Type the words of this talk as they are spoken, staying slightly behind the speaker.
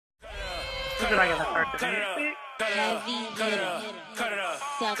feel like I can start the music. Heavy hitter.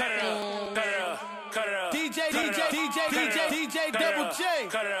 DJ Double J.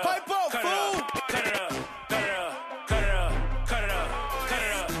 Pipe up, fool.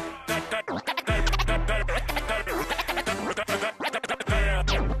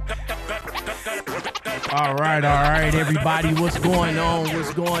 All right, everybody. What's going on?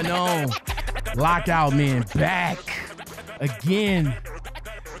 Lockoutmen back again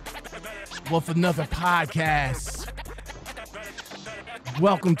with another podcast.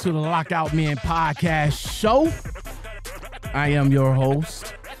 Welcome to the Lockoutmen Podcast show. I am your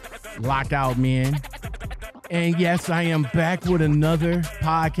host, Lockoutmen. And yes, I am back with another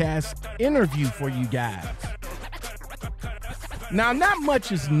podcast interview for you guys. Now, not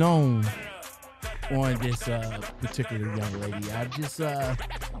much is known on this particular young lady.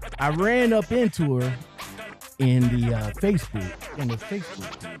 I ran up into her in the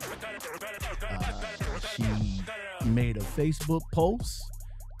Facebook group. She made a Facebook post,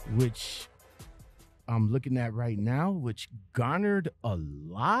 which I'm looking at right now, which garnered a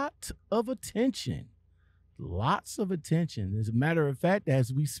lot of attention. Lots of attention. As a matter of fact,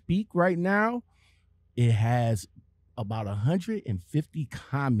 as we speak right now, it has about 150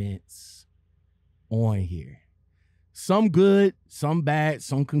 comments on here. Some good, some bad,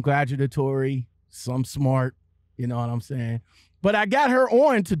 some congratulatory, some smart, you know what I'm saying? But I got her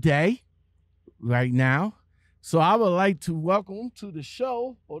on today, right now. So I would like to welcome to the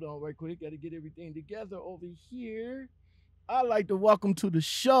show. Hold on right quick. Got to get everything together over here. I'd like to welcome to the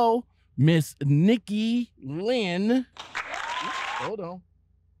show Miss Nikki Lynn. Hold on.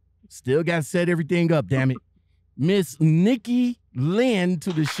 Still got to set everything up, damn it. Miss Nikki Lynn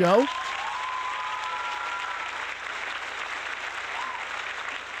to the show.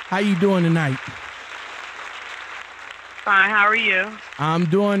 How you doing tonight? Fine. How are you? I'm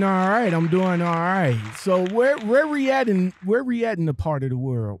doing all right. So where we at in the part of the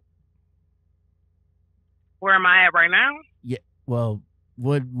world? Where am I at right now? Yeah. Well,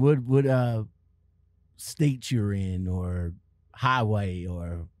 what state you're in, or highway,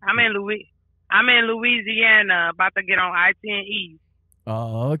 or? I'm in Louisiana, about to get on I-10 East.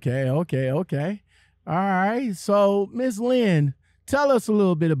 Oh, okay. All right. So, Miss Lynn, tell us a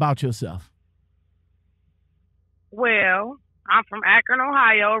little bit about yourself. Well, I'm from Akron,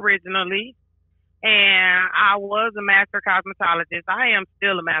 Ohio originally, and I was a master cosmetologist. I am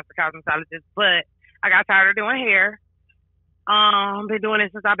still a master cosmetologist, but I got tired of doing hair. Been doing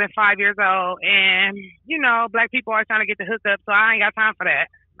it since I've been 5 years old, and, you know, black people are trying to get the hookup, so I ain't got time for that.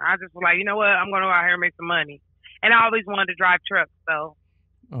 I just was like, you know what, I'm going to go out here and make some money. And I always wanted to drive trucks, so.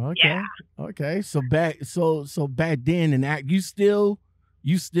 Okay. Yeah. Okay. So back then, and you still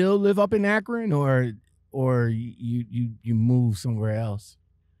live up in Akron, or you move somewhere else?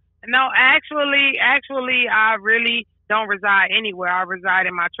 No, actually, I really don't reside anywhere. I reside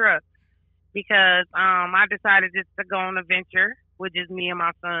in my truck because I decided just to go on a venture with just me and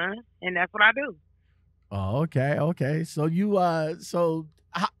my son, and that's what I do. Oh, okay. So you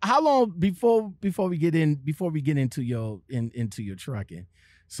how long before we get into your trucking?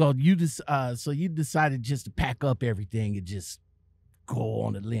 So you decided just to pack up everything and just go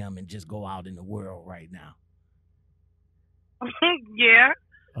on a limb and just go out in the world right now? Yeah.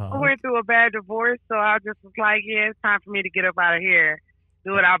 I went through a bad divorce, so I just was like, yeah, it's time for me to get up out of here,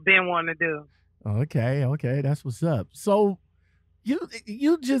 do what I've been wanting to do. Okay, that's what's up. So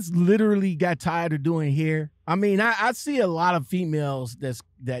you just literally got tired of doing hair? I mean, I see a lot of females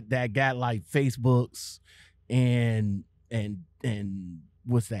that got like Facebooks and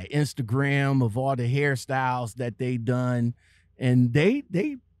what's that, Instagram, of all the hairstyles that they done, and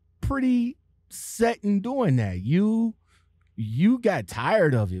they pretty set in doing that. You got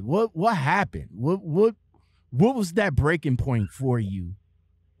tired of it. What happened? What was that breaking point for you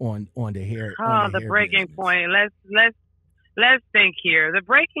on the hair? The breaking point. Let's think here. The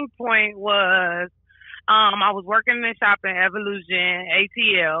breaking point was I was working in the shop in Evolution,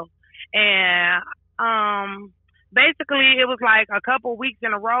 ATL, and basically it was like a couple weeks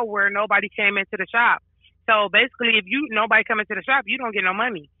in a row where nobody came into the shop. So basically, if nobody come into the shop, you don't get no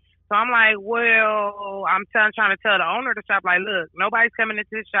money. So I'm like, well, I'm trying to tell the owner of the shop, like, look, nobody's coming into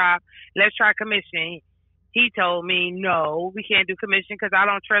the shop. Let's try commission. He told me, no, we can't do commission because I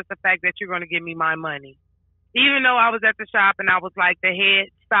don't trust the fact that you're going to give me my money. Even though I was at the shop and I was like the head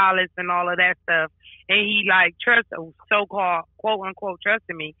stylist and all of that stuff, and he like so-called, quote unquote,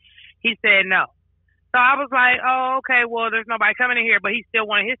 trusted me, he said no. So I was like, oh, okay, well, there's nobody coming in here, but he still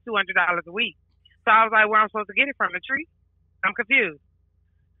wanted his $200 a week. So I was like, where am I supposed to get it from? The tree? I'm confused.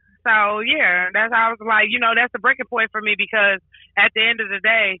 So, yeah, that's how I was like, that's the breaking point for me because at the end of the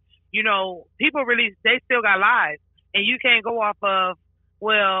day, people really, they still got lives. And you can't go off of,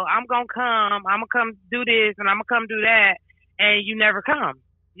 well, I'm going to come do this and I'm going to come do that. And you never come.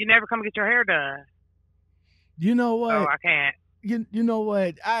 You never come get your hair done. You know what? Oh, I can't. You know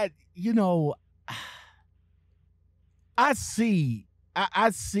what? I see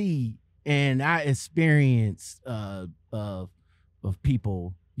and I experience of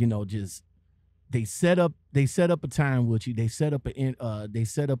people, just they set up a time with you, they set up an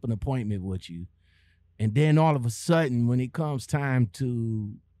appointment with you, and then all of a sudden when it comes time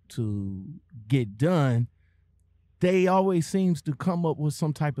to get done, they always seems to come up with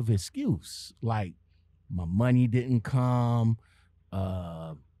some type of excuse, like my money didn't come,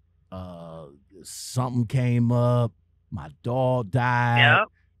 something came up, my dog died. Yep.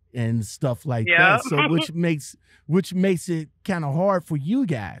 And stuff like that. So which makes it kind of hard for you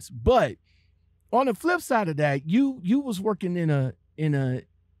guys. But on the flip side of that, you was working in a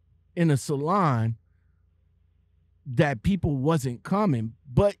salon that people wasn't coming.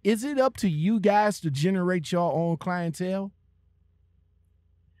 But is it up to you guys to generate your own clientele?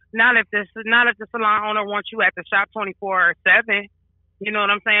 Not if the salon owner wants you at the shop 24/7. You know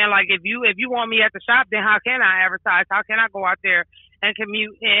what I'm saying? Like if you want me at the shop, then how can I advertise? How can I go out there and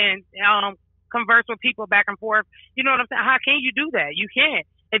commute and converse with people back and forth? You know what I'm saying? How can you do that? You can't.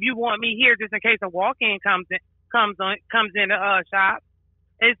 If you want me here just in case a walk-in comes in the shop,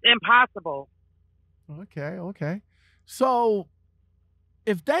 it's impossible. Okay. So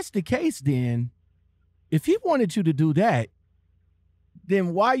if that's the case, then if he wanted you to do that,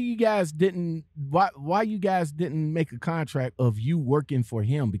 then why you guys didn't make a contract of you working for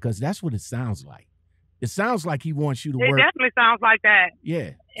him? Because that's what it sounds like. It sounds like he wants you to work. It definitely sounds like that.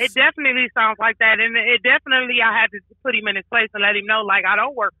 Yeah. It definitely sounds like that. And it definitely, I had to put him in his place and let him know, like, I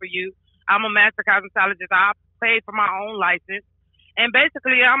don't work for you. I'm a master cosmetologist. I paid for my own license. And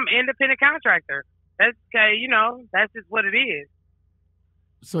basically, I'm an independent contractor. That's okay. That's just what it is.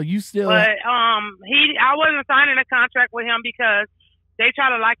 So you still... But I wasn't signing a contract with him because they try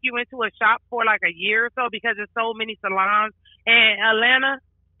to lock you into a shop for like a year or so because there's so many salons. And Atlanta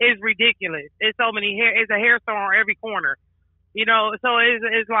is ridiculous. It's so many it's a hair store on every corner. So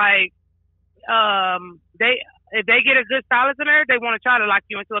it's like if they get a good stylist in there, they want to try to lock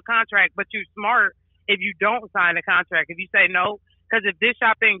you into a contract, but you're smart if you don't sign a contract. If you say no, because if this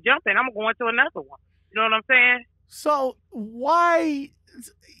shop ain't jumping, I'm going to another one. You know what I'm saying? So why,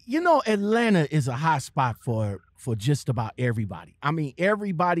 Atlanta is a hot spot for just about everybody. I mean,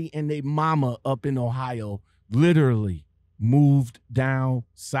 everybody and their mama up in Ohio literally moved down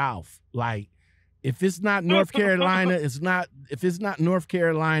south. Like, if it's not North Carolina, if it's not North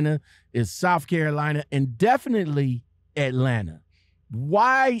Carolina, it's South Carolina, and definitely Atlanta.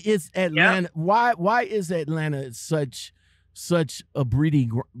 Why is Atlanta? Yep. Why is Atlanta such a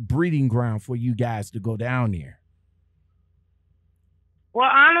breeding ground for you guys to go down there? Well,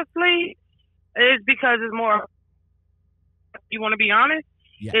 honestly, it's because it's more. You want to be honest?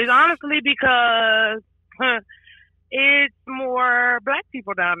 Yes. It's honestly because it's more black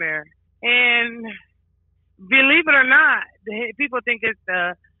people down there. And believe it or not, people think it's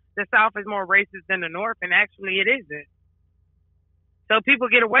the South is more racist than the North, and actually it isn't. So people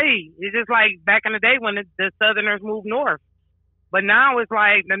get away. It's just like back in the day when the Southerners moved north. But now it's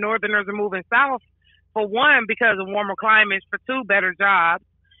like the Northerners are moving south, for one, because of warmer climates, for two, better jobs,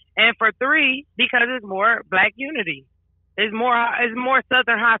 and for three, because it's more black unity. It's more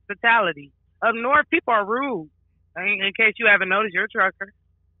Southern hospitality. Up north, people are rude. In case you haven't noticed, you're a trucker.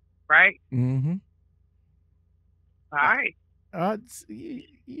 Right? Mm-hmm. All right.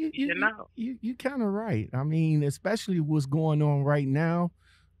 You kind of right. I mean, especially what's going on right now,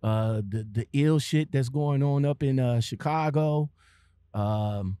 the ill shit that's going on up in Chicago.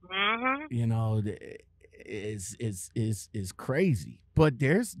 Is crazy. But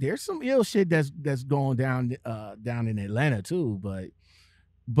there's some ill shit that's going down in Atlanta too. But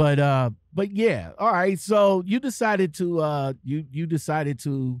yeah. All right. So you decided to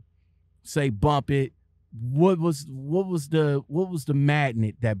say bump it. What was the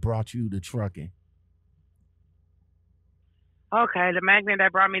magnet that brought you to trucking? Okay, the magnet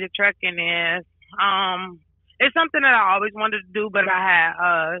that brought me to trucking is it's something that I always wanted to do, but I had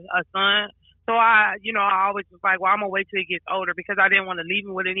a son, so I always was like, well, I'm gonna wait till he gets older because I didn't want to leave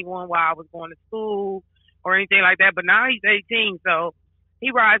him with anyone while I was going to school or anything like that. But now he's 18, so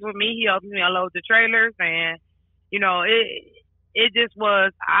he rides with me. He helps me unload the trailers, and it just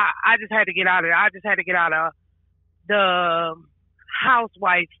was, I just had to get out of it. I just had to get out of the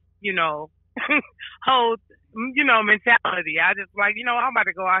housewife, whole, mentality. I just like, I'm about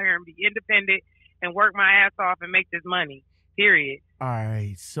to go out here and be independent and work my ass off and make this money. period. All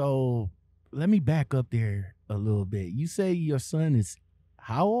right, so let me back up there a little bit. You say your son is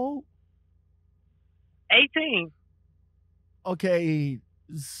how old? 18. Okay,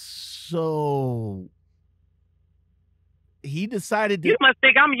 so he decided to. You must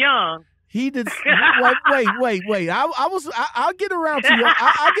think I'm young. He did. Wait. I'll get around to your.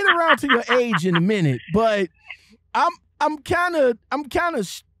 I'll get around to your age in a minute, but I'm kind of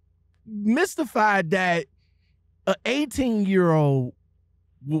mystified that an 18-year-old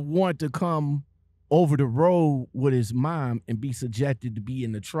would want to come over the road with his mom and be subjected to be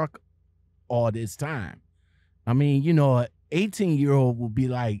in the truck all this time. I mean, you know, an 18-year-old will be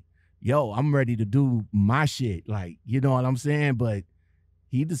like, yo, I'm ready to do my shit. Like, you know what I'm saying? But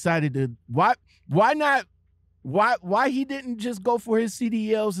he decided to, why he didn't just go for his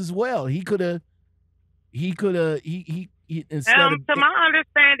CDLs as well? He could have, instead of. To my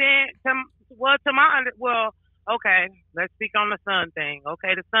understanding, okay, let's speak on the son thing.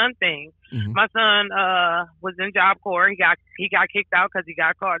 Okay, the son thing. Mm-hmm. My son was in Job Corps. He got kicked out because he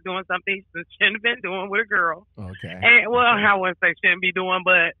got caught doing something he shouldn't have been doing with a girl. Okay. And I wouldn't say shouldn't be doing,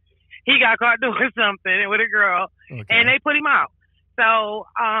 but he got caught doing something with a girl, and they put him out. So,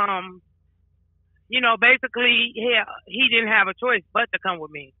 basically, he didn't have a choice but to come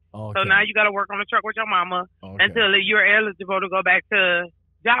with me. Okay. So now you got to work on the truck with your mama until you're eligible to go back to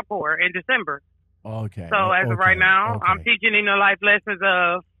Job Corps in December. Okay. So as of right now, I'm teaching him the life lessons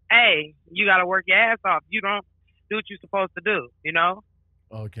of, hey, you got to work your ass off. You don't do what you're supposed to do, you know?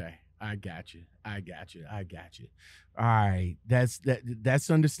 Okay. I got you. All right. That's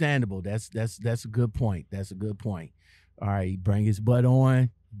understandable. That's a good point. All right. Bring his butt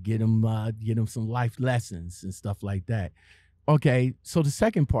on, get him some life lessons and stuff like that. Okay. So the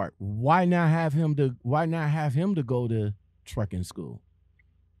second part, why not have him to go to trucking school?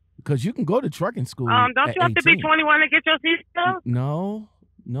 Because you can go to trucking school. Don't you have 18. To be 21 to get your CDL?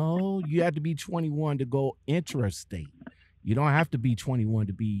 No, you have to be 21 to go intrastate. You don't have to be 21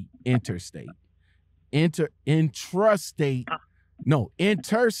 to be interstate. Interstate,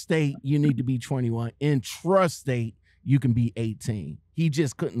 you need to be 21. Intrastate, you can be 18. He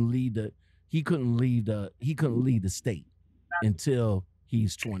just couldn't leave the state until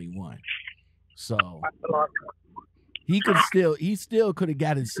he's 21. So he still could have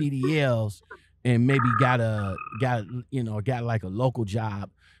got his CDLs and maybe got like a local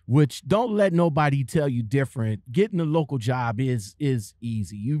job, which don't let nobody tell you different. Getting a local job is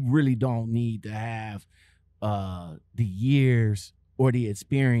easy. You really don't need to have the years or the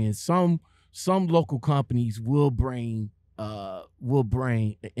experience. Some local companies will bring an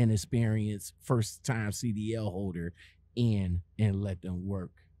experienced first time CDL holder in and let them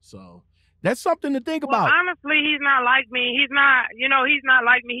work. So that's something to think about. Honestly, he's not like me. He's not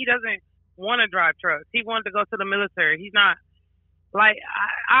like me. He doesn't want to drive trucks. He wanted to go to the military. He's not like,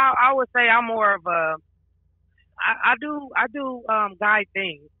 I would say I'm more of a, I do guy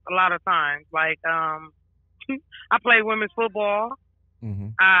things a lot of times. Like, I play women's football. Mm-hmm.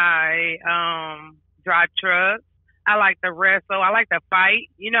 I drive trucks. I like to wrestle. I like to fight.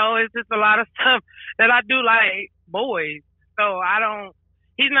 It's just a lot of stuff that I do like boys. So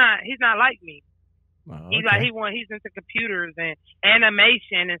he's not like me. Oh, okay. He's into computers and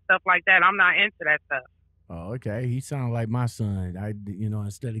animation and stuff like that. I'm not into that stuff. Oh, okay. He sounded like my son.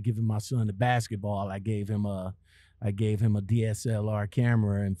 Instead of giving my son a basketball, I gave him a DSLR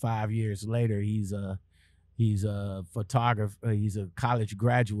camera, and 5 years later, he's a photographer. He's a college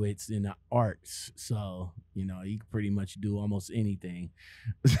graduate in the arts, so he can pretty much do almost anything.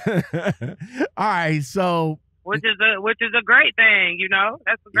 All right, so which is a great thing,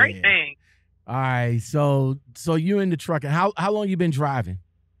 That's a great thing. All right, so you in the trucking? How long you been driving?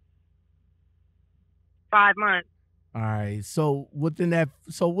 5 months. All right, so within that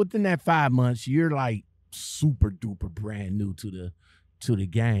 5 months, you're like super duper brand new to the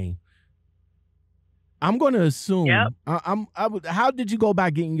game. I'm going to assume. Yep. How did you go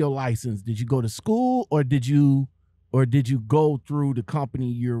about getting your license? Did you go to school, or did you go through the company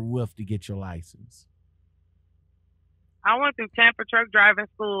you're with to get your license? I went through Tampa Truck Driving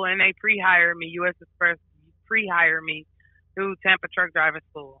School, and they pre-hired me. U.S. Express pre-hired me through Tampa Truck Driving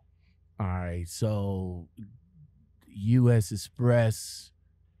School. All right, so U.S. Express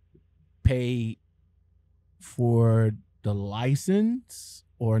paid for the license,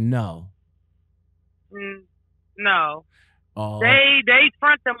 or no? No. They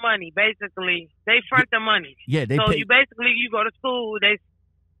front the money, basically. They front the money. Yeah, they so pay. You go to school,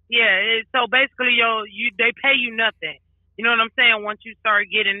 so basically they pay you nothing. You know what I'm saying? Once you start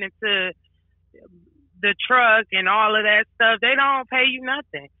getting into the truck and all of that stuff, they don't pay you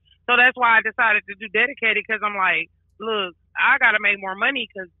nothing. So that's why I decided to do dedicated, because I'm like, look, I got to make more money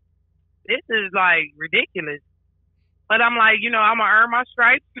because this is like ridiculous. But I'm like, I'm going to earn my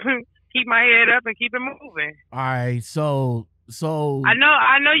stripes, keep my head up and keep it moving. All right. So I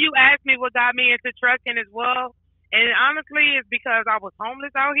know you asked me what got me into trucking as well. And honestly, it's because I was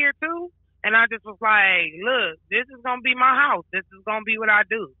homeless out here too. And I just was like, look, this is going to be my house. This is going to be what I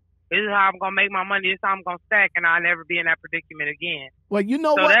do. This is how I'm going to make my money. This is how I'm going to stack, and I'll never be in that predicament again. Well, you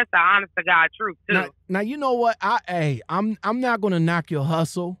know so what? That's the honest to God truth, too. Now you know what? I'm not going to knock your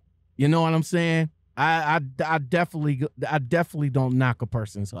hustle. You know what I'm saying? I definitely don't knock a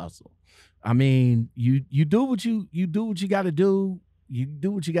person's hustle. I mean, you do what you got to do. You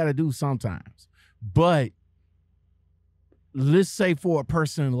do what you got to do sometimes. But let's say for a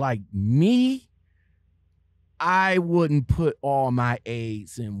person like me, I wouldn't put all my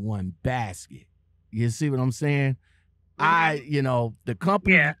eggs in one basket. You see what I'm saying? Mm-hmm. The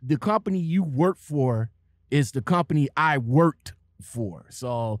company you work for is the company I worked for.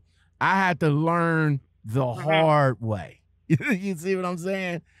 So I had to learn the hard way. You see what I'm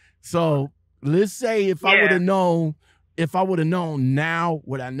saying? So let's say if I would have known now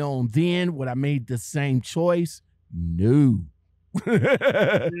what I known then, would I made the same choice? No.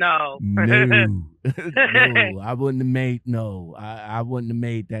 No. No, I wouldn't have made I wouldn't have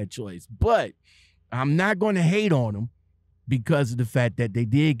made that choice. But I'm not going to hate on them because of the fact that they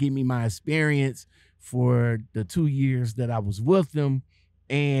did give me my experience for the 2 years that I was with them,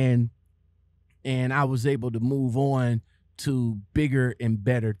 and I was able to move on to bigger and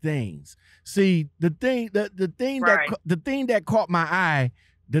better things. See, the thing that caught my eye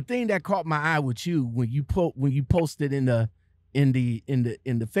with you when you posted in the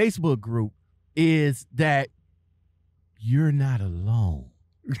Facebook group is that you're not alone.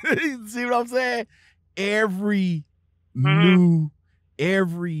 See what I'm saying? Every new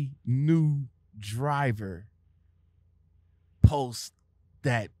driver posts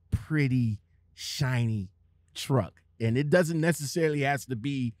that pretty shiny truck, and it doesn't necessarily have to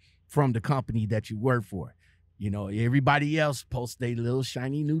be from the company that you work for. Everybody else posts their little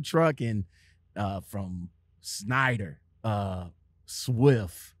shiny new truck, and from Snyder,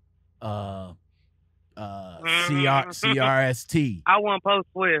 Swift, CRST. I won't post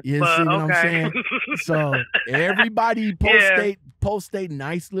Swift. You but see what okay. I'm saying? So everybody post a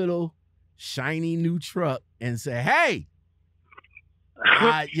nice little shiny new truck and say, "Hey,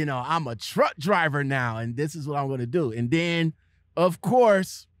 I'm a truck driver now, and this is what I'm going to do." And then, of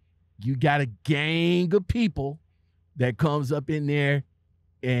course, you got a gang of people that comes up in there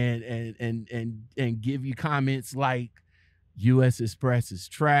and give you comments like U.S. Express is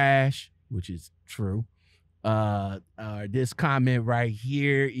trash, which is true. This comment right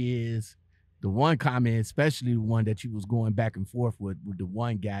here is the one comment, especially the one that you was going back and forth with the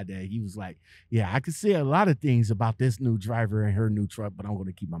one guy that he was like, "Yeah, I could say a lot of things about this new driver and her new truck, but I'm going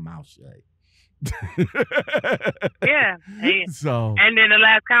to keep my mouth shut." Yeah. So. And then the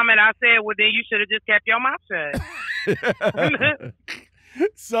last comment I said, "Well, then you should have just kept your mouth shut."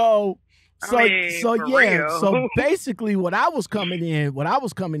 So real. So basically what I was coming in,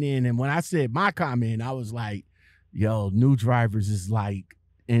 and when I said my comment, I was like, yo, new drivers is like,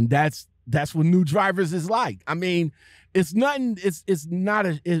 and that's what new drivers is like. I mean, it's nothing,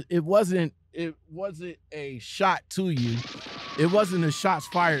 it wasn't a shot to you. It wasn't a shots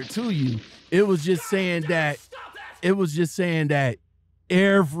fired to you. It was just saying that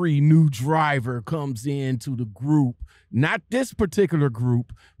every new driver comes into the group, not this particular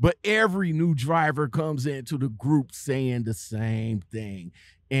group, but every new driver comes into the group saying the same thing.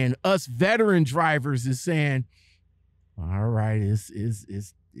 And us veteran drivers is saying, all right, it's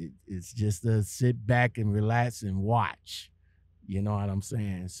just a sit back and relax and watch. You know what I'm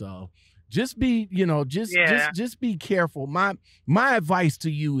saying? So just be, just be careful. My advice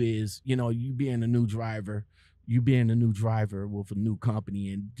to you is, you being a new driver with a new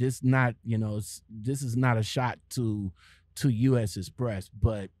company, and just not, this is not a shot to U.S. Express,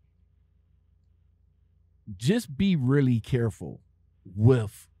 but just be really careful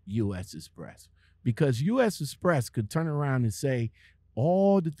with U.S. Express, because U.S. Express could turn around and say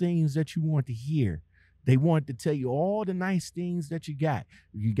all the things that you want to hear. They want to tell you all the nice things that you got.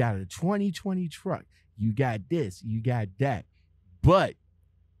 You got a 2020 truck. You got this. You got that. But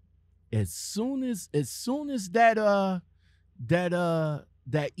as soon as that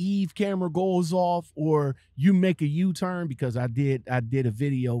Eve camera goes off, or you make a U-turn, because I did a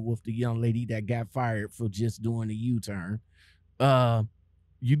video with the young lady that got fired for just doing a U-turn.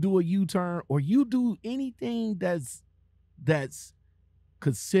 You do a U-turn, or you do anything that's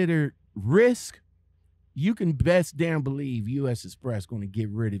considered risk, you can best damn believe U.S. Express going to get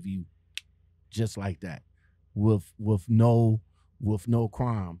rid of you just like that. with no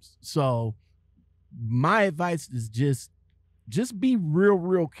crimes. So my advice is just be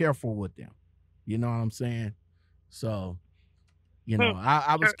real careful with them. You know what I'm saying? So, you know,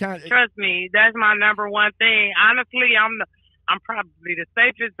 I was kind of... Trust me, that's my number one thing. Honestly, I'm probably the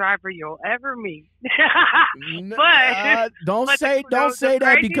safest driver you'll ever meet. But don't say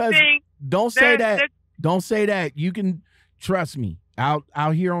that because don't say that. You can trust me. Out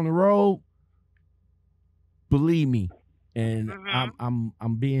here on the road, believe me, and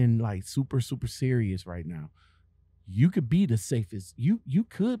I'm being like super serious right now. You could be the safest. You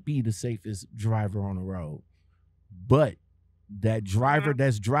could be the safest driver on the road, but that driver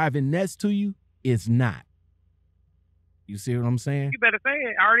that's driving next to you is not. You see what I'm saying? You better say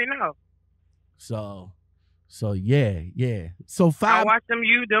it. I already know. So yeah. So 5. I watch them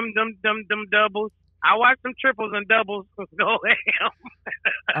doubles. I watch them triples and doubles go ham.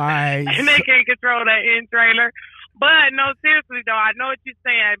 All right. And they can't control that end trailer. But no, seriously though, I know what you're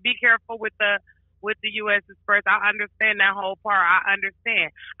saying. Be careful with the U.S. Express. I understand that whole part. I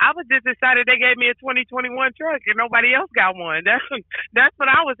understand. I was just excited they gave me a 2021 truck and nobody else got one. That's what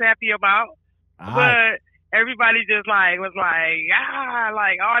I was happy about. But everybody just was like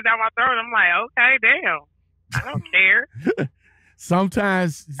all down my throat. I'm like, okay, damn. I don't care.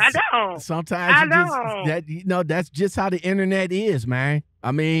 Sometimes I don't. Sometimes I don't. That's just how the internet is, man.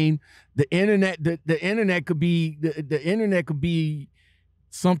 I mean, the internet internet could be the internet could be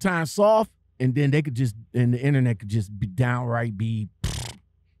sometimes soft, and then the internet could just be downright be,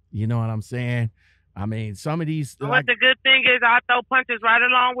 you know what I'm saying? I mean, some of these. But the good thing is, I throw punches right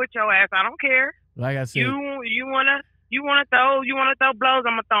along with your ass. I don't care. Like I said, you wanna throw blows,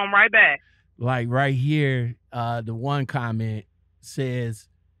 I'm gonna throw them right back. Like right here, the one comment says,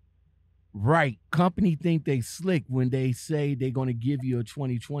 right, company think they slick when they say they're gonna give you a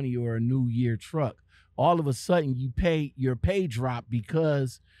 2020 or a new year truck. All of a sudden, your pay drop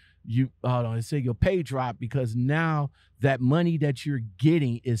because your pay drop because now that money that you're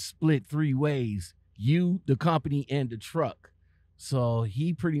getting is split 3 ways: you, the company, and the truck. So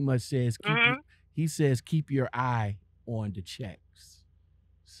he pretty much says keep your eye on the checks.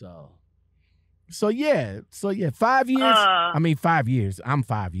 So yeah, 5 years. 5 years. I'm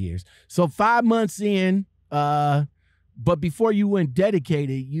 5 years. So 5 months in, but before you went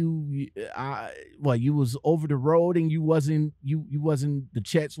dedicated, you was over the road and you wasn't the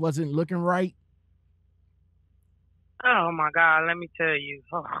checks wasn't looking right. Oh my God, let me tell you.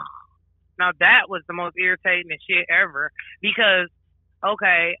 Oh. Now that was the most irritating shit ever because,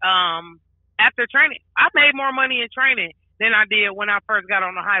 okay, after training, I made more money in training than I did when I first got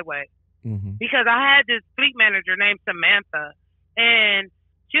on the highway. Mm-hmm. Because I had this fleet manager named Samantha, and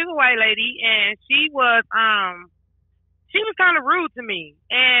she's a white lady, and she was kind of rude to me,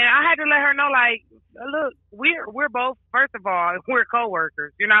 and I had to let her know, like, look, we're both, first of all, we're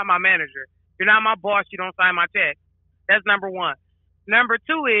coworkers. You're not my manager. You're not my boss. You don't sign my check. That's number one. Number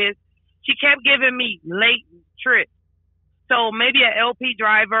two is she kept giving me late trips. So maybe an LP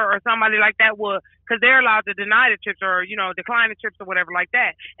driver or somebody like that would, because they're allowed to deny the trips or, decline the trips or whatever like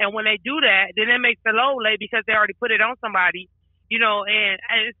that. And when they do that, then it makes the load late because they already put it on somebody,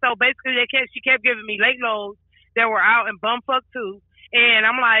 and so basically she kept giving me late loads that were out in bumfuck too. And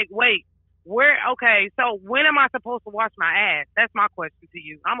I'm like, wait, so when am I supposed to wash my ass? That's my question to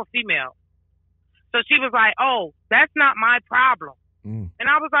you. I'm a female. So she was like, oh, that's not my problem. And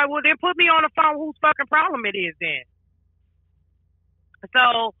I was like, well, then put me on the phone whose fucking problem it is then.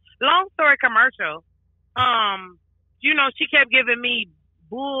 So, long story commercial, she kept giving me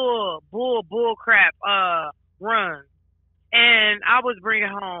bull crap runs. And I was bringing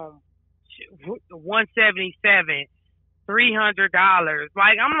home $177, $300.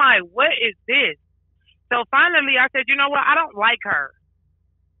 Like, I'm like, what is this? So finally I said, you know what? I don't like her.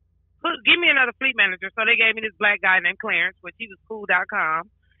 Give me another fleet manager. So they gave me this black guy named Clarence, which he was cool.com.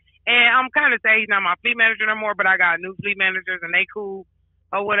 And I'm kind of saying he's not my fleet manager no more, but I got new fleet managers and they cool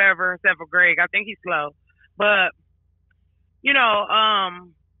or whatever, except for Greg. I think he's slow. But,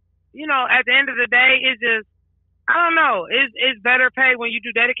 at the end of the day, it's just, I don't know. It's better pay when you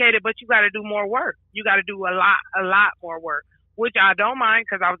do dedicated, but you got to do more work. You got to do a lot more work, which I don't mind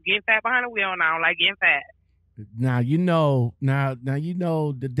because I was getting fat behind the wheel and I don't like getting fat. Now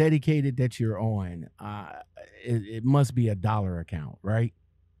the dedicated that you're on, it must be a dollar account, right?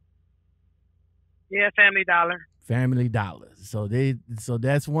 Yeah, Family Dollar. Family Dollar. So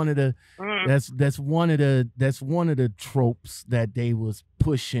that's one of the that's one of the tropes that they was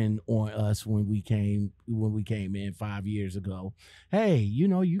pushing on us when we came in 5 years ago. Hey, you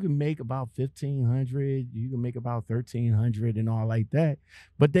can make about $1,500, you can make about $1,300 and all like that,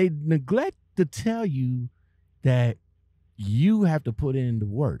 but they neglect to tell you that you have to put in the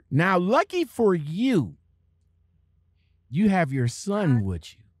work. Now, lucky for you, you have your son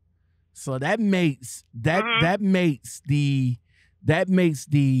with you. So that makes that makes the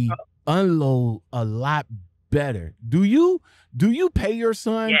unload a lot better. Do you pay your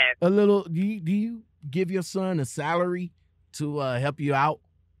son a little? Do you give your son a salary to help you out?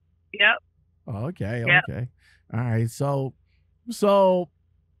 Yep. Oh, okay. Yep. Okay. All right. So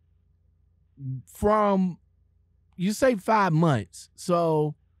from, you say 5 months.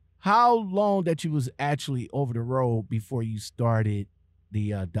 So how long that you was actually over the road before you started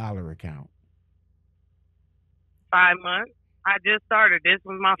the dollar account? 5 months. I just started. This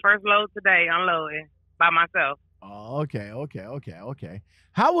was my first load today, unloading by myself. Oh, okay.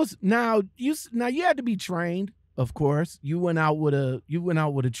 How was now you had to be trained, of course. You went out with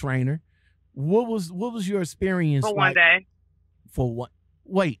a trainer. What was your experience for one day? For what?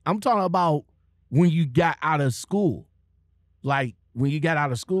 Wait, I'm talking about when you got out of school. Like when you got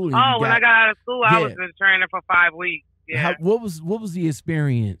out of school. When I got out of school, I was in training for 5 weeks. Yeah. What was the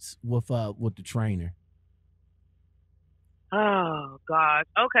experience with the trainer? Oh gosh.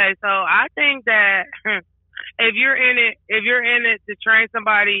 Okay, so I think that if you're in it to train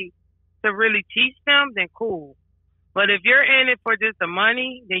somebody to really teach them, then cool. But if you're in it for just the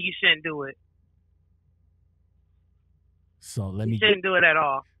money, then you shouldn't do it. So you shouldn't do it at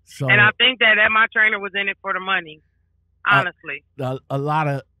all. So, and I think that my trainer was in it for the money. Honestly, a lot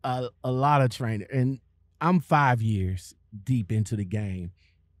of trainer, and I'm 5 years deep into the game,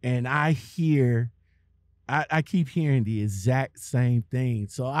 and I keep hearing the exact same thing.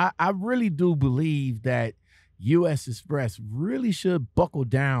 So I really do believe that U.S. Express really should buckle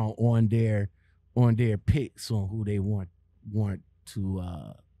down on their picks on who they want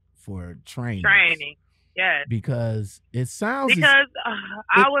to for training. Training, yes. Because it sounds.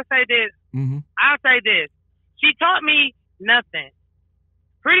 I would say this. Mm-hmm. I'll say this. She taught me nothing.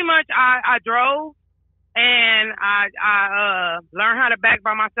 Pretty much, I drove and I learned how to back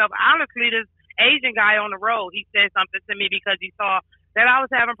by myself. Honestly, this Asian guy on the road, he said something to me because he saw that I was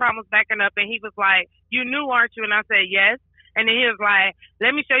having problems backing up, and he was like, "You knew, aren't you?" And I said, "Yes." And then he was like,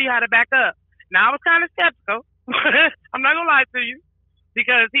 "Let me show you how to back up." Now, I was kind of skeptical. I'm not going to lie to you,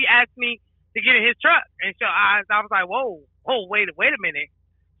 because he asked me to get in his truck. And so I was like, whoa, wait a minute.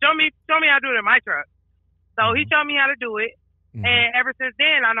 Show me how to do it in my truck. So he showed me how to do it. Mm-hmm. And ever since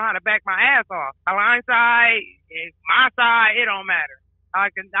then, I know how to back my ass off. My line side, my side, it don't matter. I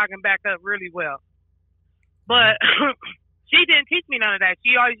can back up really well. But she didn't teach me none of that.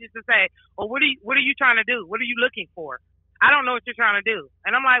 She always used to say, well, what are you trying to do? What are you looking for? I don't know what you're trying to do.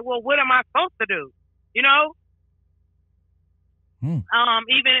 And I'm like, well, what am I supposed to do? You know?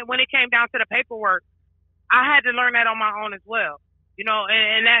 Even when it came down to the paperwork, I had to learn that on my own as well. You know,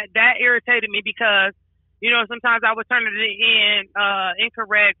 and that irritated me because, you know, sometimes I would turn it in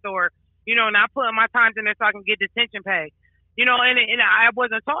incorrect, or, you know, not putting my times in there so I can get detention pay. You know, and I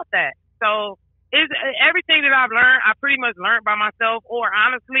wasn't taught that. So everything that I've learned, I pretty much learned by myself, or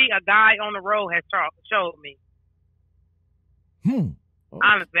honestly, a guy on the road has showed me. Okay.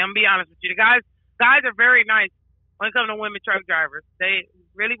 Honestly, I'm gonna be honest with you. The guys are very nice when it comes to women truck drivers. They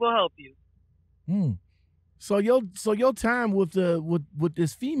really will help you. So your time with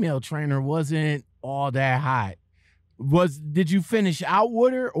this female trainer wasn't all that hot. Did you finish out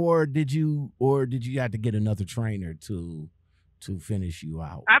with her, or did you have to get another trainer to finish you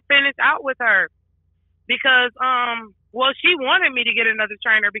out? I finished out with her because she wanted me to get another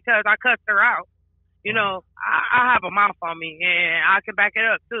trainer because I cussed her out. You know, I have a mouth on me, and I can back it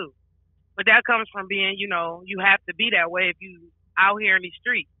up, too. But that comes from being, you know, you have to be that way if you out here in these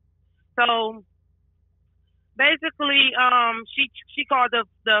streets. So, basically, she called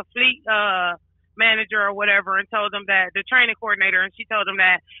the fleet manager or whatever and told them that, the training coordinator, and she told them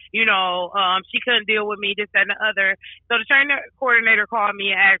that, you know, she couldn't deal with me, this, that, and the other. So, the training coordinator called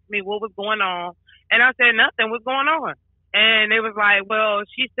me and asked me what was going on. And I said, nothing, what's going on? And it was like, well,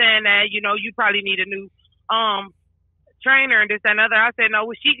 she's saying that, you know, you probably need a new trainer and this and other. I said, no,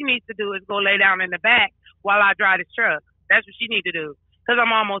 what she needs to do is go lay down in the back while I drive this truck. That's what she needs to do. Because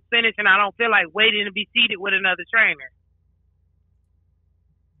I'm almost finished and I don't feel like waiting to be seated with another trainer.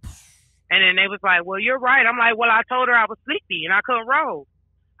 And then they was like, well, you're right. I'm like, well, I told her I was sleepy and I couldn't roll.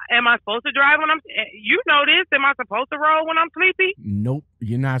 Am I supposed to drive when you know this? Am I supposed to roll when I'm sleepy? Nope,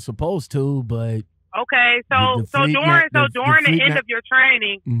 you're not supposed to, but. Okay, so during the end of your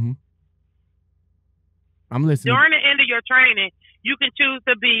training, mm-hmm. I'm listening. During the end of your training, you can choose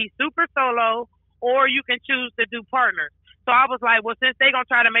to be super solo, or you can choose to do partners. So I was like, well, since they're gonna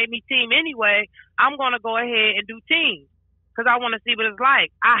try to make me team anyway, I'm gonna go ahead and do team because I want to see what it's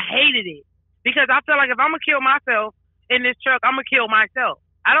like. I hated it Because I feel like if I'm going to kill myself in this truck, I'm going to kill myself.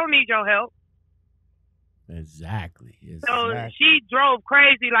 I don't need your help. Exactly. So she drove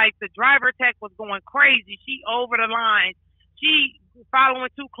crazy. Like, the driver tech was going crazy. She over the line. She following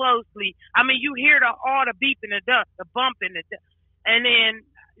too closely. I mean, you hear all the beep and the dust, the bump and the dust. And then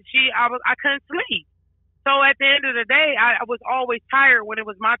I couldn't sleep. So at the end of the day, I was always tired when it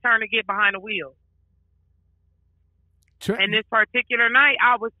was my turn to get behind the wheel. And this particular night,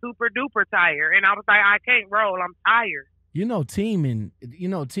 I was super duper tired, and I was like, I can't roll. I'm tired. Teaming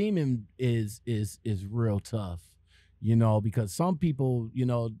is real tough. Because some people,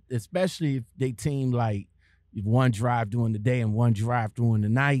 especially if they team like one drive during the day and one drive during the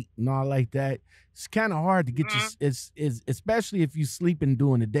night and all like that, it's kind of hard to get especially if you sleeping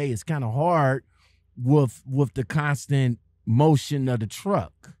during the day. It's kind of hard with the constant motion of the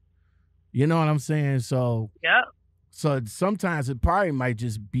truck. You know what I'm saying? So yeah. So sometimes it probably might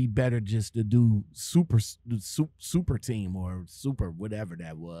just be better just to do super team or super whatever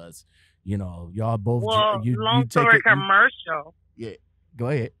that was. Y'all both. Well, long story commercial. Yeah, go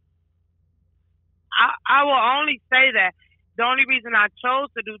ahead. I will only say that the only reason I chose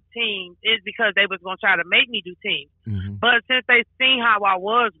to do teams is because they was going to try to make me do teams. Mm-hmm. But since they seen how I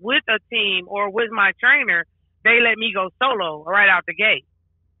was with a team or with my trainer, they let me go solo right out the gate.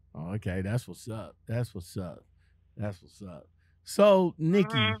 Okay, that's what's up. So,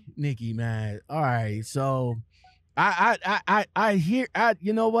 Nikki, man. All right. So, I hear.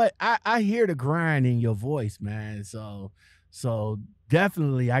 You know what? I hear the grind in your voice, man. So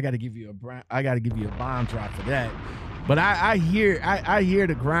definitely, I got to give you a bomb drop for that. But I hear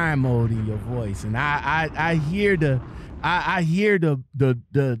the grind mode in your voice, and I hear the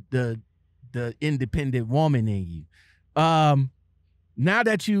independent woman in you. Now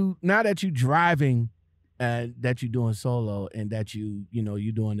that you driving. That you're doing solo and that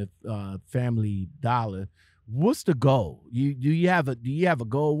you're doing the Family Dollar, what's the goal? Do you have a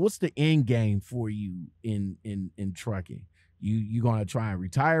goal? What's the end game for you in trucking? You gonna try and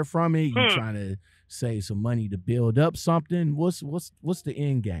retire from it? You trying to save some money to build up something? What's the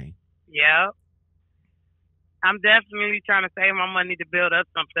end game? Yeah, I'm definitely trying to save my money to build up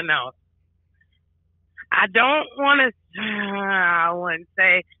something else. I don't want to. I wouldn't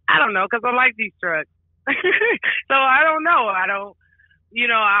say. I don't know, because I like these trucks. So I don't know. I don't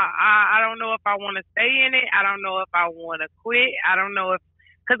know if I want to stay in it. I don't know if I want to quit. I don't know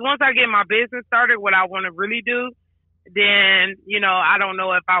because once I get my business started, what I want to really do, then, I don't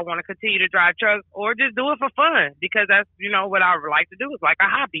know if I want to continue to drive trucks or just do it for fun, because that's, what I would like to do is like a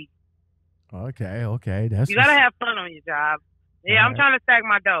hobby. Okay. You got to have fun on your job. Yeah, I'm trying to stack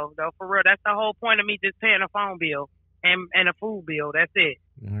my dough, though, for real. That's the whole point of me just paying a phone bill and a food bill. That's it.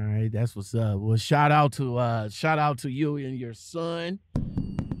 All right, that's what's up. Well, shout out to you and your son.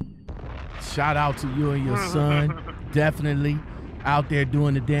 Definitely out there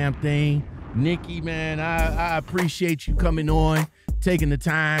doing the damn thing. Nikki, man, I appreciate you coming on, taking the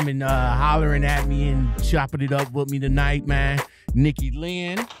time and hollering at me and chopping it up with me tonight, man. Nikki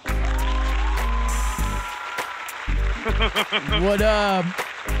Lynn. What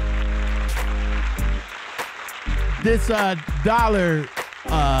this dollar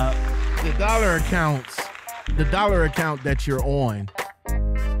the dollar account that you're on,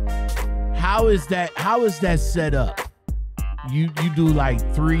 how is that set up? You do like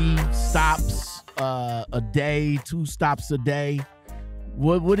 3 stops a day, 2 stops a day.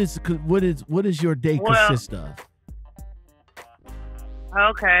 What is your day consist of?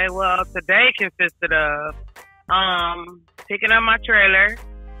 Okay, well, today consisted of picking up my trailer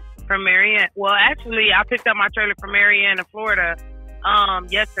from Marianna. Well, actually, I picked up my trailer from Marianna, Florida,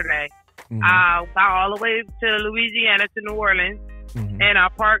 yesterday. Mm-hmm. I got all the way to Louisiana to New Orleans, mm-hmm. and I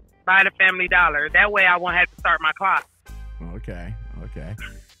parked by the Family Dollar. That way, I won't have to start my clock. Okay.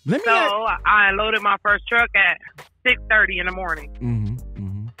 I unloaded my first truck at 6:30 in the morning. Mm-hmm.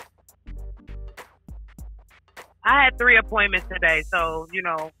 Mm-hmm. I had 3 appointments today, so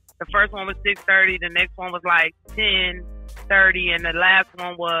the first one was 6:30, the next one was like 10:30, and the last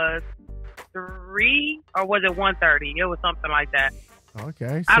one was 3, or was it 1:30? It was something like that.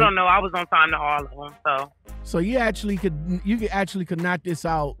 Okay. I don't know. I was on time to all of them, so. So you could knock this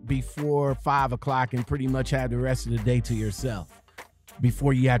out before 5 o'clock and pretty much have the rest of the day to yourself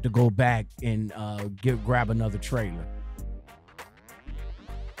before you have to go back and grab another trailer.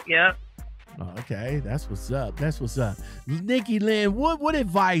 Yep. Okay, that's what's up. Nikki Lynn, what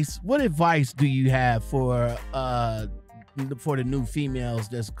advice do you have for the new females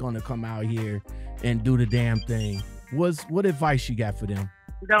that's gonna come out here and do the damn thing? What advice you got for them?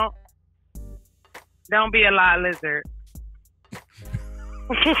 Don't be a lot lizard.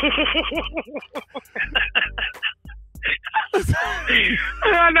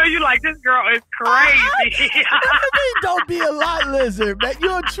 I know you like, this girl is crazy. Don't be a lot lizard, man.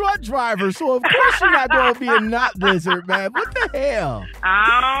 You're a truck driver, so of course you're not going to be a not lizard, man. What the hell?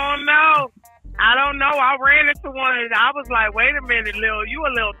 I don't know. I ran into one and I was like, wait a minute, you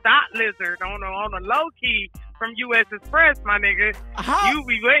a little dot lizard on a low key from U.S. Express, my nigga. You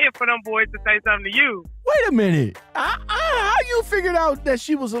be waiting for them boys to say something to you. Wait a minute. How you figured out that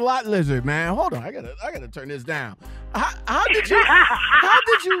she was a lot lizard, man? Hold on. I gotta turn this down. How did you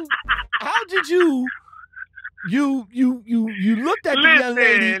looked at the young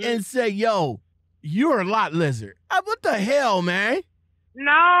lady and say, yo, you're a lot lizard? What the hell, man?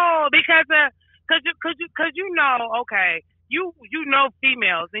 No, because you know, okay, you know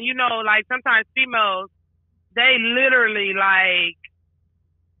females, and you know, like, sometimes females, they literally like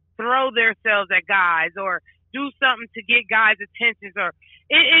throw themselves at guys or do something to get guys' attentions, or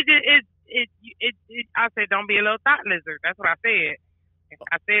I said, don't be a little thought lizard. That's what I said.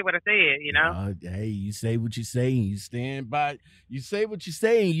 I said what I said, you know. Hey, you say what you say, and you stand by. You say what you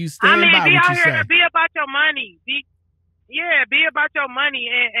say, and you stand by what you say. Be out here to be about your money. Be about your money,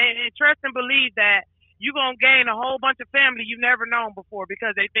 and trust and believe that you're going to gain a whole bunch of family you've never known before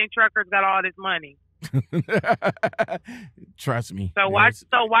because they think truckers got all this money. Trust me. So watch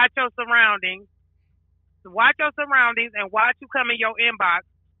your surroundings. Watch your surroundings and watch who come in your inbox,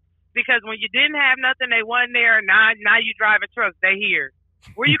 because when you didn't have nothing, they wasn't there. Now you driving trucks. They here.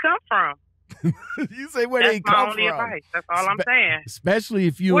 Where you come from? You say where they come from. That's my only advice. That's all I'm saying. Especially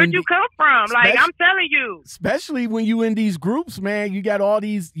if you. Where'd you come from? Like, I'm telling you. Especially when you in these groups, man. You got all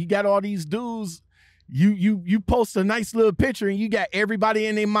these dudes. You post a nice little picture and you got everybody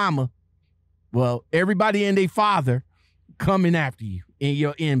and their mama. Well, everybody and their father coming after you in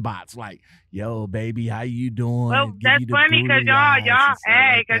your inbox, like, yo, baby, how you doing? Well, that's funny because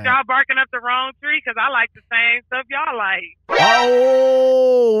y'all barking up the wrong tree, because I like the same stuff y'all like.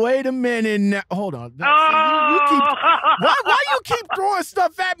 Oh, wait a minute now. Hold on. Why you keep throwing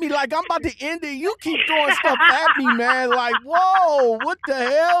stuff at me like I'm about to end it? You keep throwing stuff at me, man. Like, whoa, what the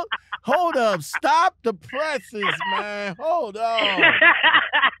hell? Hold up. Stop the presses, man. Hold on.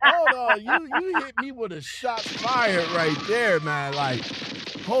 You hit me with a shot fired right there, man. Like,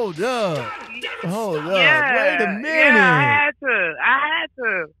 hold up. Yeah, wait a minute. Yeah, I had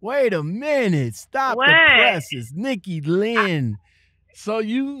to. Wait a minute. Stop the presses, Nikki Lynn. So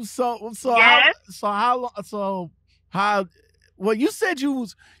you well, you said you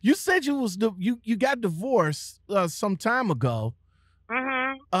got divorced some time ago.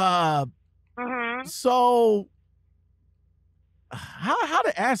 So how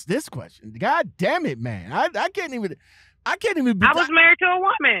to ask this question? God damn it, man. I can't even. I was married to a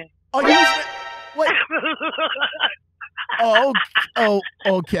woman. Oh, you was wait.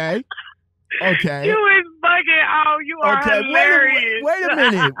 Okay. You is bugging. Oh, you are hilarious.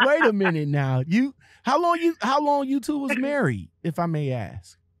 Wait a minute now. How long you two was married, if I may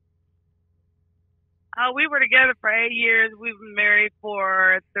ask? We were together for 8 years. We were married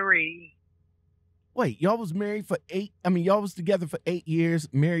for 3. Wait, y'all was married for 8? I mean, y'all was together for 8 years,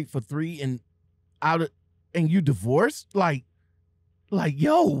 married for 3, and you divorced? Like,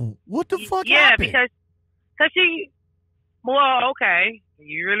 yo, what the fuck happened? Yeah, because she. Well, okay.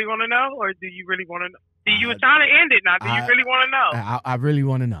 You really want to know, or do you really want to know? See, you were trying to end it now. Do you really want to know? I really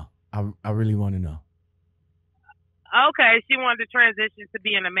want to know. I really want to know. Okay, she wanted to transition to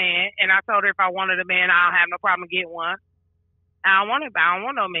being a man, and I told her if I wanted a man, I don't have no problem getting one. I don't want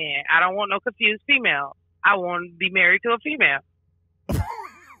no man. I don't want no confused female. I want to be married to a female.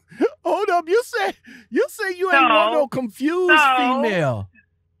 Hold up, you say you ain't want no confused female.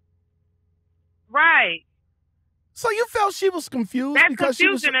 Right. So you felt she was confused? That's because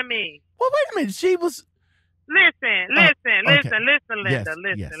confusing to me. Well, wait a minute. She was. Listen, Linda.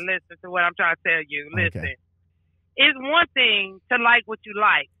 Yes. Listen to what I'm trying to tell you. Listen. Okay. It's one thing to like what you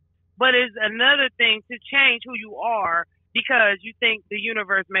like, but it's another thing to change who you are because you think the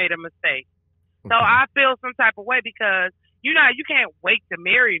universe made a mistake. Okay. So I feel some type of way because you can't wait to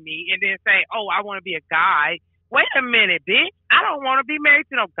marry me and then say, oh, I want to be a guy. Wait a minute, bitch. I don't want to be married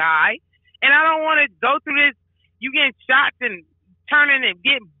to no guy. And I don't want to go through this. You getting shots and turning and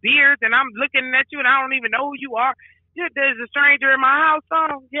getting beards and I'm looking at you and I don't even know who you are. There's a stranger in my house.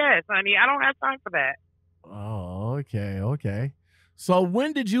 So, yes, honey, I don't have time for that. Oh, okay. So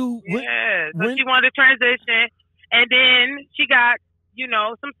when did you... So she wanted to transition and then she got,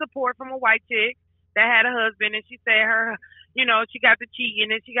 some support from a white chick that had a husband and she said she got to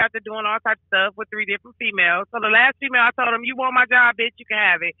cheating and she got to doing all types of stuff with 3 different females. So the last female, I told him, you want my job, bitch, you can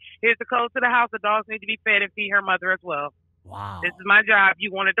have it. Here's the code to the house. The dogs need to be fed and feed her mother as well. Wow. This is my job.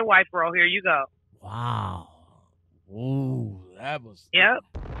 You wanted the wife role. Here you go. Wow. Ooh, that was. Yep.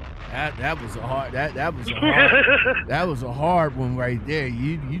 That was a hard. That was a hard one right there.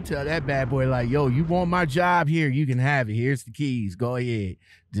 You tell that bad boy like, yo, you want my job here? You can have it. Here's the keys. Go ahead.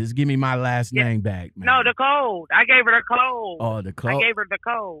 Just give me my last name back, man. No, the code. I gave her the code. Oh, the code. I gave her the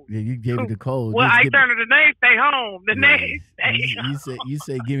code. Yeah, you gave her the code. Well, I turned her the name. Stay home. The name. Stay home. You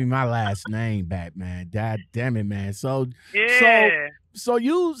say, give me my last name back, man. God damn it, man. So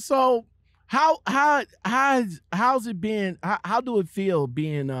how's it been? How do it feel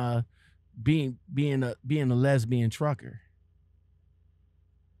being a lesbian trucker?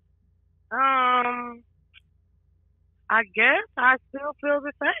 I guess I still feel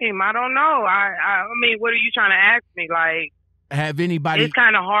the same. I don't know. I mean, what are you trying to ask me? Like, have anybody? It's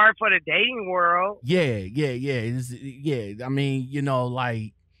kind of hard for the dating world. Yeah. I mean,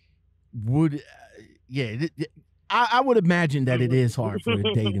 like, I would imagine that it is hard for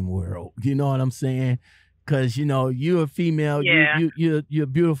the dating world. You know what I'm saying? Because you're a female, you're a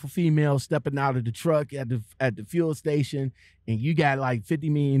beautiful female stepping out of the truck at the fuel station, and you got like 50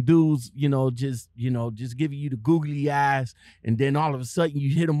 million dudes, just giving you the googly eyes, and then all of a sudden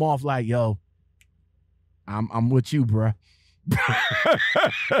you hit them off like, yo, I'm with you, bruh.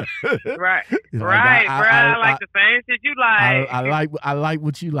 Right, bruh. I like the same shit you like. I like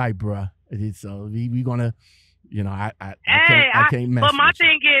what you like, bruh. So we gonna, I can't mess. But my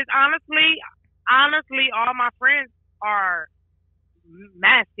thing is, honestly, all my friends are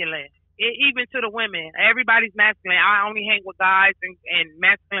masculine. Even to the women, everybody's masculine. I only hang with guys and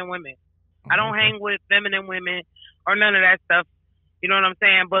masculine women. I don't hang with feminine women or none of that stuff. You know what I'm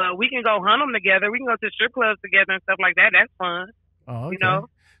saying? But we can go hunt them together. We can go to strip clubs together and stuff like that. That's fun. Oh, okay.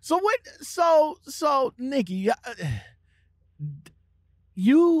 So Nikki,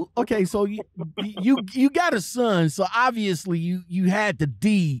 so you got a son, so obviously you had the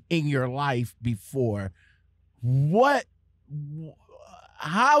D in your life before.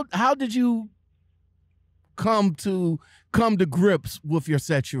 How did you come to grips with your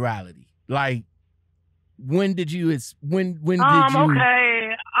sexuality? Like, when did you okay,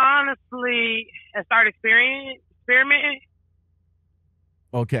 honestly, I started experimenting.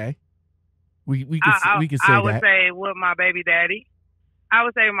 Okay. We can say that. I would say with my baby daddy.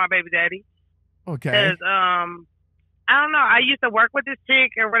 Okay. Because I don't know. I used to work with this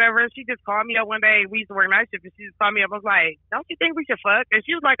chick or whatever. She just called me up one day. We used to work night shift, and she just called me up. I was like, "Don't you think we should fuck?" And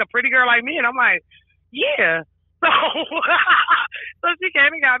she was like a pretty girl like me, and I'm like, "Yeah." So she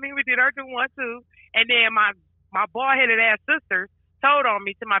came and got me. We did her 2-1-2, and then my bald-headed ass sister told on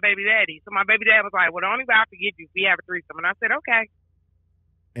me to my baby daddy. So my baby dad was like, "Well, the only way I forgive you if we have a threesome." And I said, "Okay."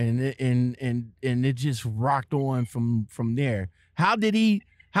 And it just rocked on from there. How did he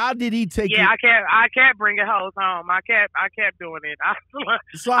take it? Yeah, I kept bringing hoes home. I kept doing it. I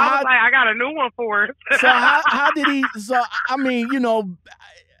was like, I got a new one for her. So how did he? So I mean,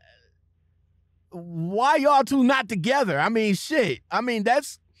 why y'all two not together? I mean, shit. I mean,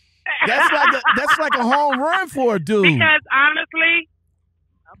 that's like a home run for a dude. Because honestly,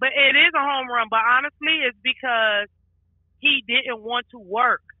 but it is a home run. But honestly, it's because he didn't want to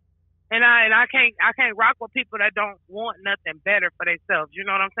work. And I can't rock with people that don't want nothing better for themselves. You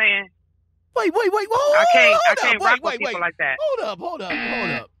know what I'm saying? Wait. I can't rock with people like that. Hold up.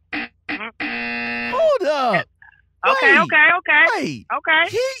 Mm-hmm. Hold up. Okay. Wait.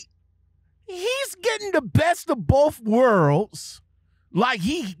 Okay. He's getting the best of both worlds. Like,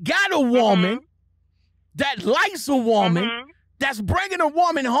 he got a woman that likes a woman, that's bringing a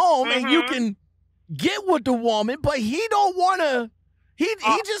woman home, and you can get with the woman, but he don't want to. He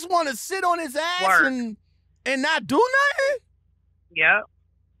just want to sit on his ass and not do nothing. Yep.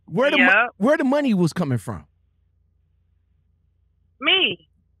 Where the money was coming from? Me.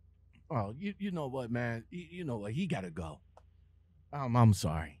 Oh, you know what, man? You know what? He gotta go. I'm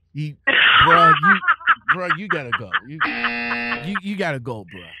sorry. You gotta go. You gotta go,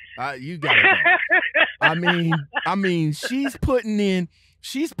 bro. You gotta go. I mean, she's putting in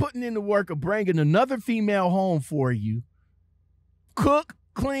the work of bringing another female home for you. Cook,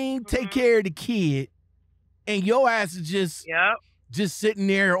 clean, take care of the kid, and your ass is just sitting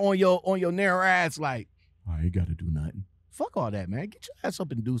there on your narrow ass like, I ain't gotta do nothing. Fuck all that, man. Get your ass up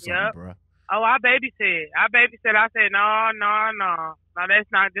and do something, bro. Oh, I babysit. I said, no,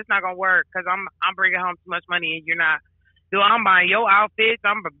 that's not gonna work because I'm bringing home too much money and you're not. I'm buying your outfits.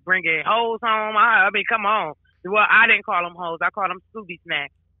 I'm bringing hoes home. I mean, come on. Well, I didn't call them hoes. I call them Scooby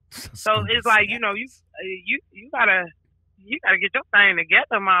snacks. So it's like, you gotta get your thing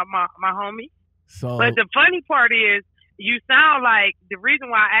together, my homie. So, but the funny part is, You sound like the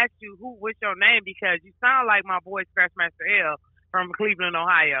reason why I asked you what's your name because you sound like my boy Scratchmaster L from Cleveland,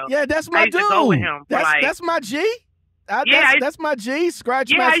 Ohio. Yeah, that's my dude. I used to go with him. That's my G. That's my G.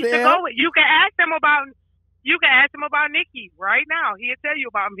 Scratchmaster L. Yeah, I used to go with. You can ask him about Nikki right now. He'll tell you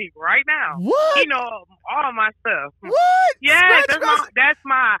about me right now. What? He know all my stuff. What? Yes,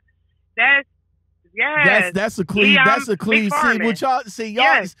 That's a clean. That's a clean. See what y'all see.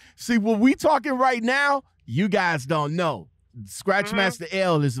 Y'all see what we talking right now. You guys don't know. Scratchmaster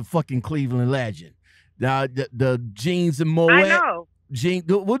L is a fucking Cleveland legend. The jeans and Moet. I know.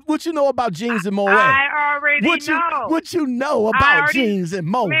 What you know about jeans and Moet? I already know. What you know about jeans and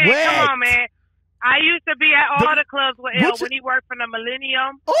Moet? Man, come on, man. I used to be at all the clubs with L when he worked for the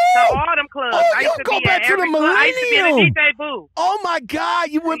Millennium. So all them clubs. Oh, I used to go be back at to the every club. I used to be in Millennium. the DJ booth. Oh my God,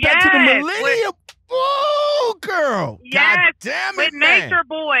 you went back to the Millennium. Oh, girl. Yes. God damn it, with man. Nature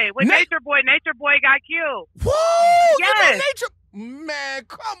Boy. Nature Boy. Nature Boy got killed. Whoa. Yes. You know Nature. Man,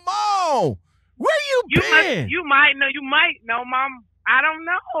 come on. Where you been? You might know, Mom. I don't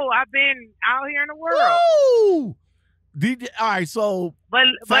know. I've been out here in the world. Woo. All right, so. But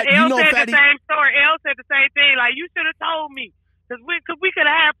L said the same story. L said the same thing. Like, you should have told me. Because we could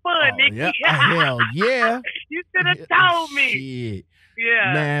have had fun, Nikki. Yeah. Hell yeah. You should have told me. Shit.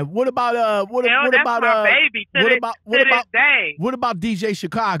 Yeah. Man, what about what about my baby to this day. What about DJ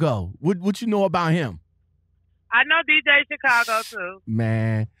Chicago? What you know about him? I know DJ Chicago too.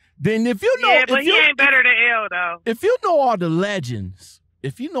 Man. Then if you know, but he ain't better than L though. If you know all the legends,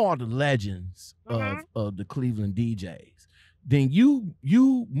 of the Cleveland DJs, then you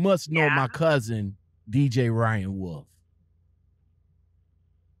must know my cousin DJ Ryan Wolf.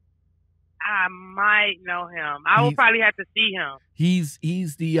 I might know him. I will probably have to see him. He's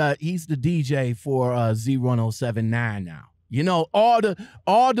the DJ for Z1079 now. You know, all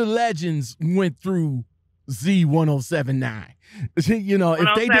the legends went through Z1079. You know,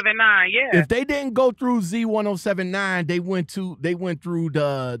 if they didn't go through Z1079, they went through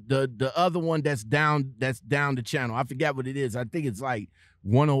the other one that's down the channel. I forget what it is. I think it's like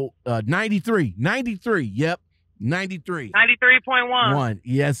 93. Yep. 93. 93.1.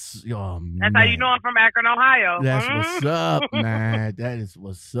 Yes. Oh, man. That's how you know I'm from Akron, Ohio. That's what's up, man. That is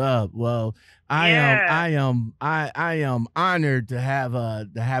what's up. Well, I am honored to have an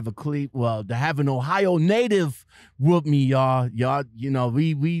Ohio native with me, y'all. Y'all, you know,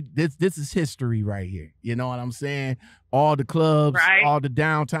 this is history right here. You know what I'm saying? All the clubs, all the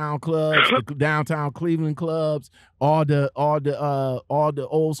downtown clubs, the downtown Cleveland clubs, all the old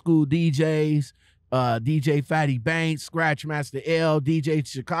school DJs. DJ Fatty Banks, Scratchmaster L, DJ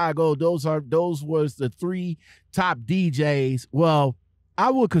Chicago. Those was the three top DJs. Well, I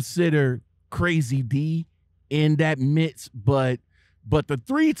would consider Crazy D in that midst, but the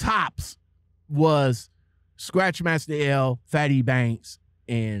three tops was Scratchmaster L, Fatty Banks,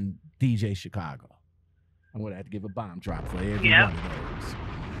 and DJ Chicago. I'm gonna have to give a bomb drop for every one of those.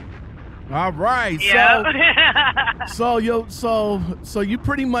 All right, so you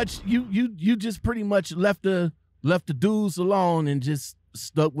pretty much you just pretty much left the dudes alone and just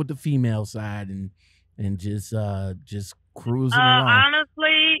stuck with the female side and just cruising along.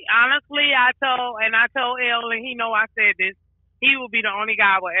 Honestly, I told L, and he know I said this. He will be the only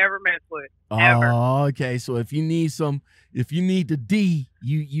guy I will ever mess with. Ever. Oh, okay. So if you need the D,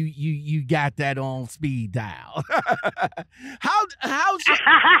 you got that on speed dial. How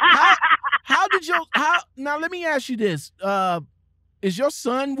now let me ask you this. Is your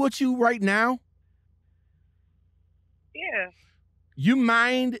son with you right now? Yeah. You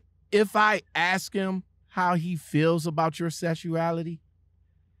mind if I ask him how he feels about your sexuality?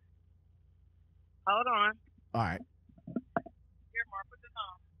 Hold on. All right. Here, Mark, put this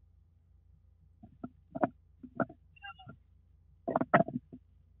on.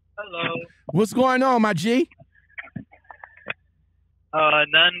 Hello. What's going on, my G?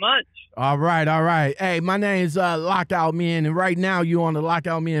 None much. All right. Hey, my name's Lockoutmen, and right now you're on the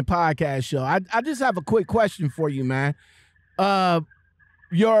Lockoutmen Podcast show. I just have a quick question for you, man.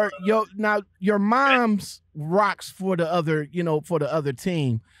 Your mom's rocks for the other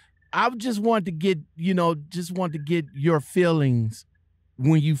team. I just wanted to get your feelings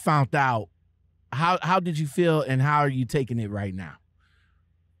when you found out. How did you feel, and how are you taking it right now?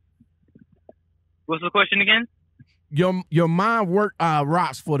 What's the question again? Your mom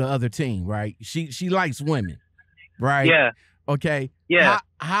rocks for the other team, right? She likes women, right? Yeah. Okay. Yeah.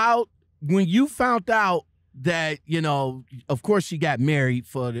 How when you found out that, of course she got married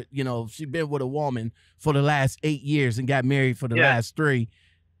she been with a woman for the last 8 years and got married for the last 3.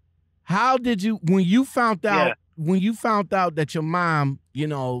 How did you, when you found out that your mom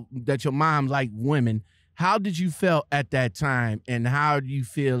liked women, How did you feel at that time, and how are you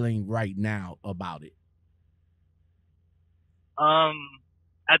feeling right now about it?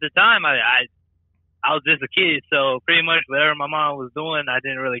 At the time, I was just a kid, so pretty much whatever my mom was doing, I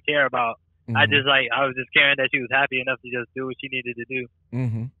didn't really care about. Mm-hmm. I was just caring that she was happy enough to just do what she needed to do,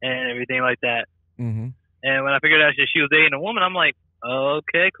 mm-hmm. and everything like that. Mm-hmm. And when I figured out that she was dating a woman, I'm like,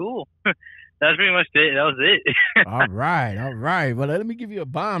 okay, cool. That's pretty much it. That was it. All right. Well, let me give you a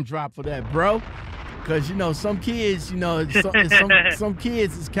bomb drop for that, bro. Because some kids, some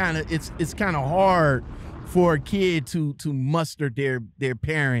kids is kind of hard for a kid to muster their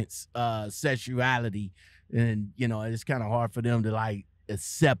parents' sexuality, and it's kind of hard for them to like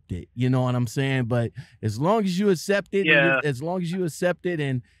accept it. You know what I'm saying? But as long as you accept it,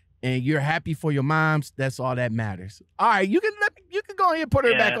 and you're happy for your moms, that's all that matters. All right, you can go ahead and put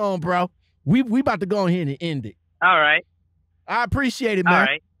her back on, bro. We about to go ahead and end it. All right. I appreciate it, man. All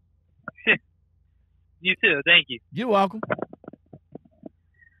right. You too. Thank you. You're welcome.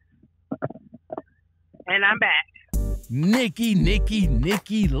 And I'm back. Nikki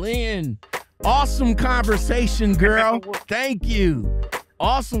Lynn. Awesome conversation, girl. Thank you.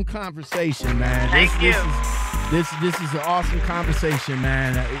 Awesome conversation, man. Thank you. This is an awesome conversation,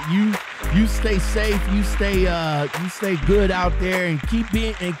 man. You stay safe. You stay good out there, and keep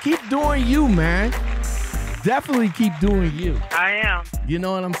doing you, man. Definitely keep doing you. I am. You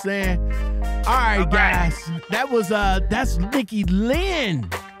know what I'm saying? All right, guys. That's Nikki Lynn,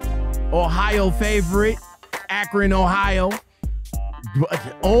 Ohio favorite, Akron, Ohio.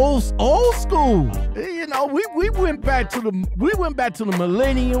 Old school. We went back to the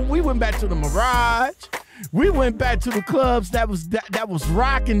Millennium. We went back to the Mirage. We went back to the clubs that was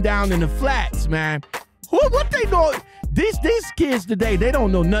rocking down in the flats, man. What they know? These kids today, they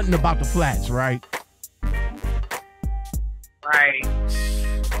don't know nothing about the flats, right? Right.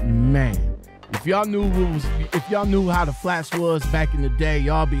 Man, if y'all knew how the flats was back in the day,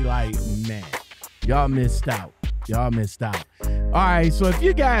 y'all be like, man, y'all missed out. All right, so if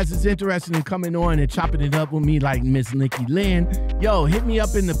you guys is interested in coming on and chopping it up with me like Miss Nikki Lynn, hit me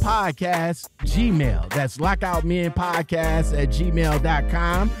up in the podcast Gmail. That's Lockoutmenpodcast at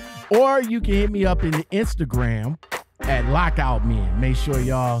gmail.com. Or you can hit me up in the Instagram at Lockoutmen. Make sure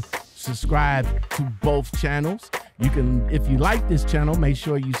y'all subscribe to both channels. You can, if you like this channel, make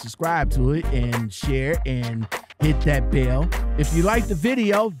sure you subscribe to it and share and hit that bell. If you like the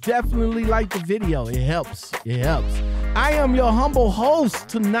video, definitely like the video. It helps. I am your humble host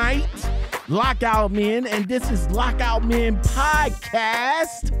tonight, Lockoutmen, and this is Lockoutmen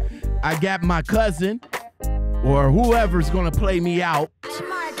Podcast. I got my cousin, or whoever's gonna play me out.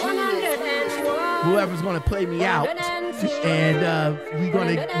 And we're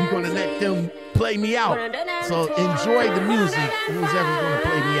gonna let them play me out. So enjoy the music. Who's ever gonna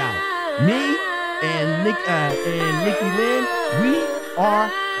play me out? Me and Nikki Lynn, we are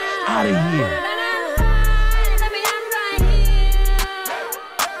out of here.